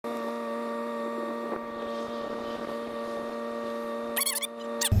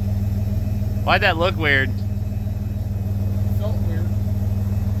Why'd that look weird? Felt weird.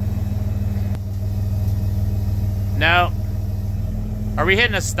 No. Are we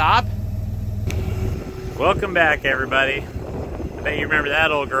hitting a stop? Welcome back, everybody. I bet you remember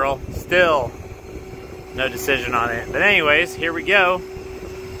that old girl. Still no decision on it. But anyways, here we go.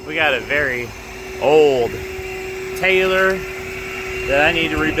 We got a very old Taylor that I need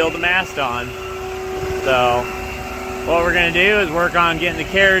to rebuild the mast on. So what we're gonna do is work on getting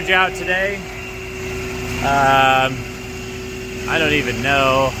the carriage out today. I don't even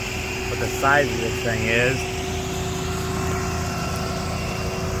know what the size of this thing is.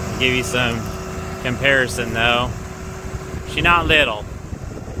 I'll give you some comparison though. She's not little.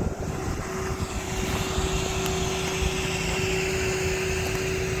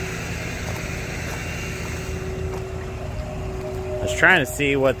 I was trying to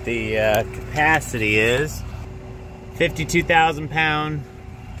see what the capacity is. 52,000 pound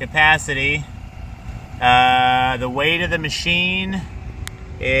capacity. The weight of the machine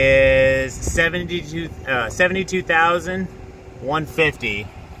is 72,150.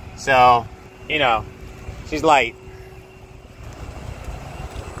 So, you know, she's light.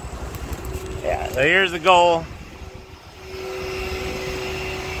 Yeah, so here's the goal.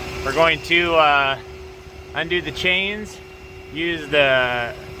 We're going to undo the chains, use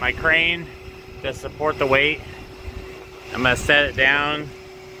my crane to support the weight. I'm gonna set it down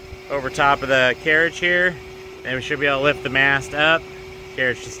over top of the carriage here, and we should be able to lift the mast up.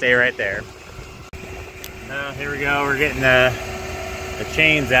 Carriage should stay right there. Here we go, we're getting the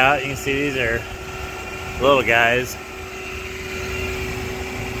chains out. You can see these are little guys.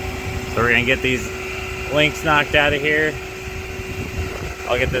 So we're gonna get these links knocked out of here.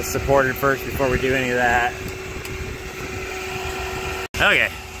 I'll get this supported first before we do any of that. Okay.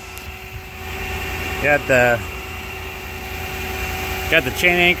 Got the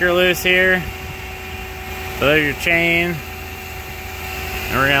chain anchor loose here. So there's your chain.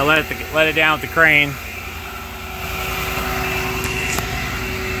 And we're gonna let it down with the crane.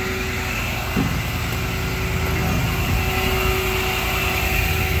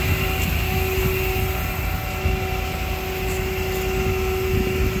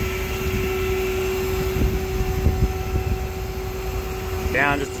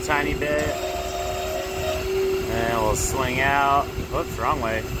 Down just a tiny bit. And we'll swing out. Whoops, wrong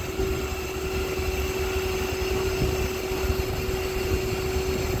way.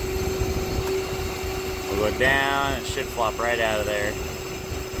 We'll go down, it should flop right out of there.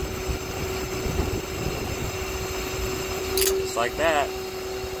 Just like that.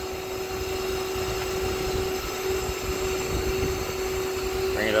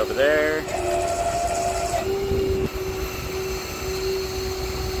 Bring it over there.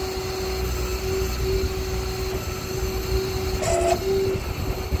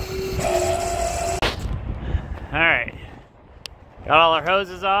 Alright, got all our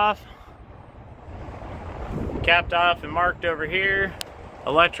hoses off, capped off and marked over here,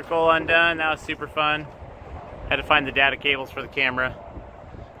 electrical undone. That was super fun. Had to find the data cables for the camera.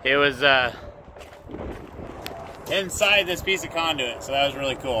 It was inside this piece of conduit, so that was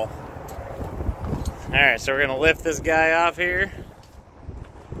really cool. Alright, so we're gonna lift this guy off here.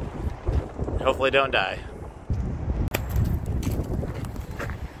 Hopefully don't die.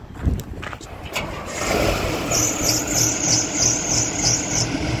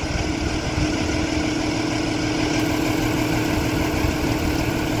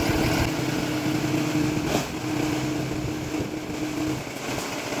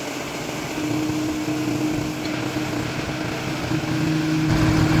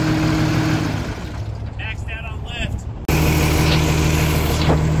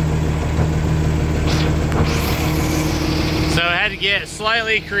 Get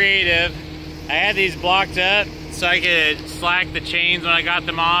slightly creative. I had these blocked up so I could slack the chains when I got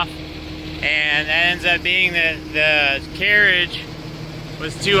them off, and that ends up being that the carriage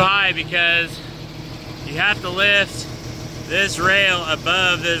was too high because you have to lift this rail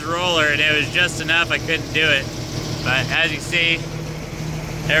above this roller, and it was just enough I couldn't do it. But as you see,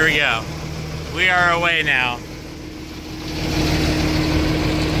 there we go. We are away now.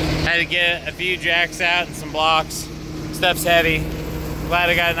 Had to get a few jacks out and some blocks. Stuff's heavy. Glad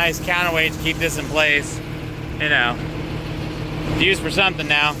I got a nice counterweight to keep this in place. You know, it's used for something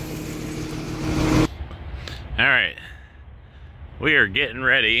now. All right, we are getting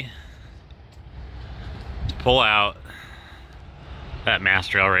ready to pull out that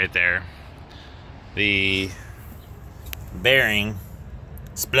mast rail right there. The bearing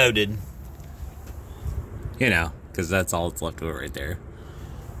exploded, you know, because that's all that's left of it right there.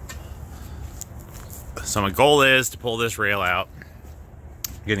 So my goal is to pull this rail out.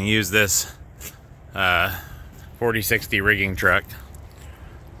 I'm gonna use this 4060 rigging truck.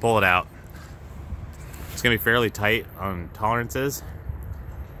 Pull it out. It's gonna be fairly tight on tolerances.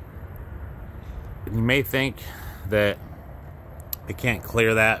 And you may think that it can't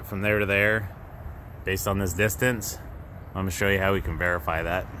clear that from there to there based on this distance. I'm gonna show you how we can verify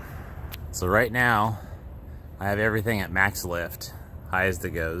that. So right now, I have everything at max lift, highest it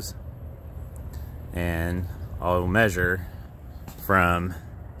goes. And I'll measure from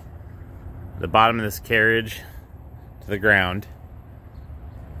the bottom of this carriage to the ground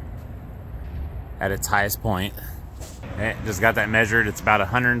at its highest point. Okay, just got that measured. It's about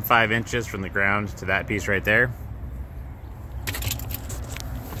 105 inches from the ground to that piece right there.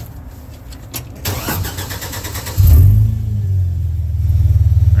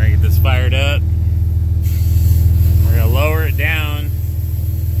 All right, get this fired up. We're gonna lower it down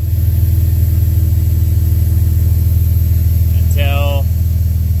until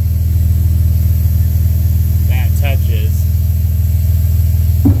that touches.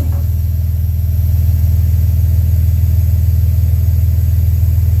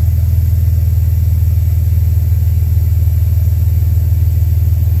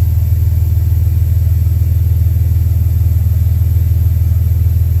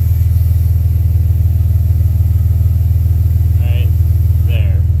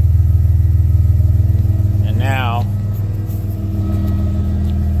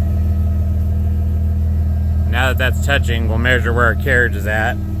 Now that that's touching, we'll measure where our carriage is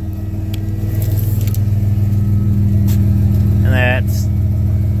at. And that's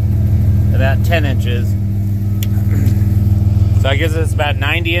about 10 inches. So that gives us about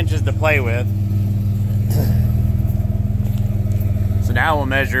 90 inches to play with. So now we'll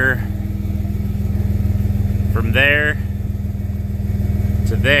measure from there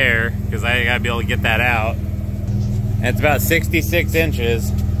to there, because I gotta be able to get that out. And it's about 66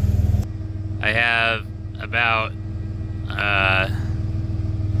 inches. I have about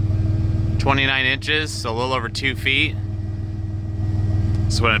 29 inches, so a little over 2 feet.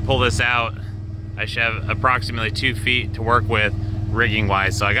 So when I pull this out, I should have approximately 2 feet to work with rigging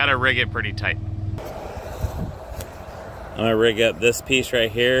wise. So I gotta rig it pretty tight. I'm gonna rig up this piece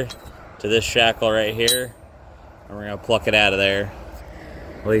right here to this shackle right here, and we're gonna pluck it out of there.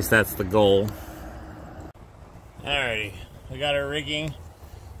 At least that's the goal. Alrighty, we got our rigging.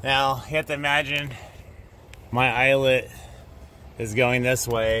 Now you have to imagine my eyelet is going this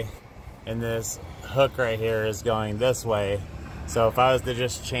way and this hook right here is going this way. So if I was to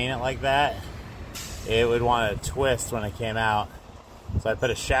just chain it like that, it would want to twist when it came out. So I put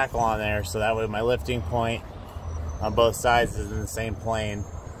a shackle on there so that way my lifting point on both sides is in the same plane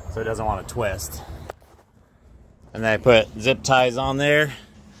so it doesn't want to twist. And then I put zip ties on there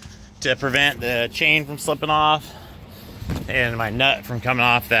to prevent the chain from slipping off and my nut from coming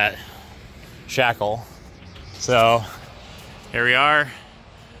off that shackle. So here we are,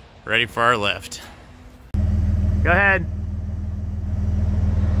 ready for our lift. Go ahead.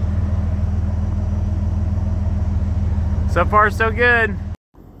 So far, so good.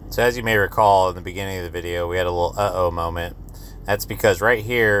 So as you may recall in the beginning of the video, we had a little uh-oh moment. That's because right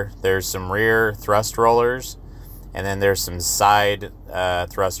here, there's some rear thrust rollers, and then there's some side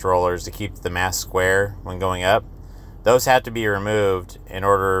thrust rollers to keep the mast square when going up. Those have to be removed in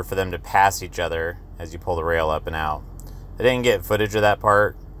order for them to pass each other as you pull the rail up and out. I didn't get footage of that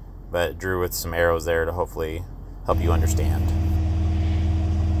part, but drew with some arrows there to hopefully help you understand.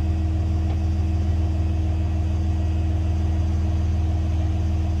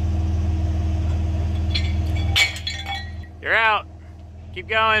 You're out. Keep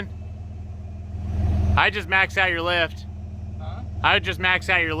going. I just max out your lift. Huh? I would just max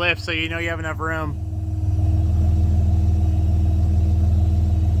out your lift so you know you have enough room.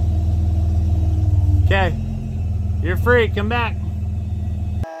 Okay, you're free, come back.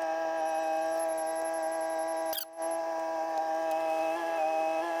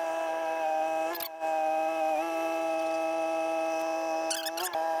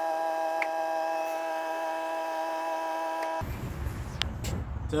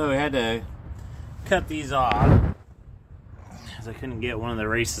 So we had to cut these off because I couldn't get one of the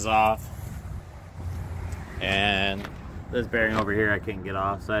races off. And this bearing over here I couldn't get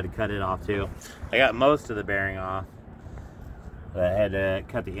off, so I had to cut it off too. I got most of the bearing off, but I had to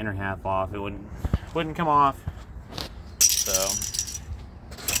cut the inner half off. It wouldn't come off. So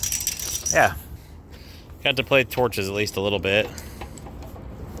yeah, got to play torches at least a little bit.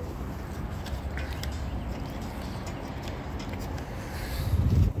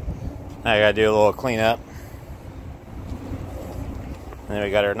 Now I gotta do a little cleanup. And then we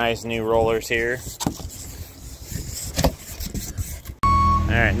got our nice new rollers here.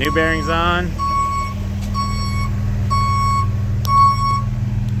 Alright, new bearings on.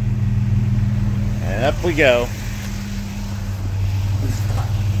 And up we go.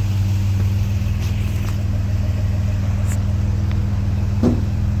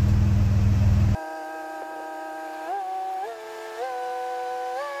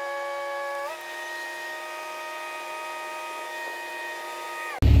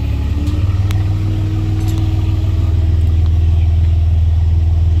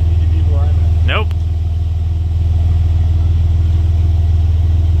 Nope.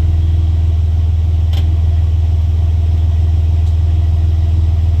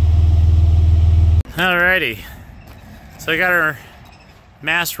 Alrighty, so we got our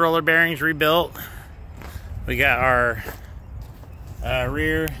Mast roller bearings rebuilt. We got our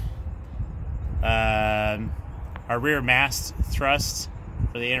rear mast thrusts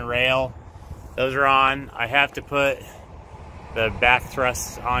for the inner rail. Those are on. I have to put the back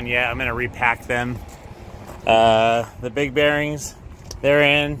thrusts on yet. I'm gonna repack them. The big bearings, they're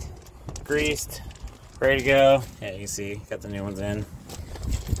in, greased, ready to go. Yeah, you can see, got the new ones in,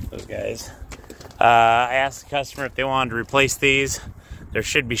 those guys. I asked the customer if they wanted to replace these. There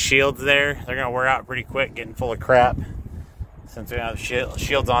should be shields there. They're gonna wear out pretty quick, getting full of crap since we don't have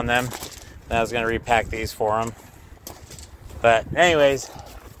shields on them. And I was gonna repack these for them. But anyways,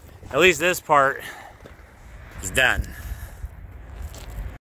 at least this part is done.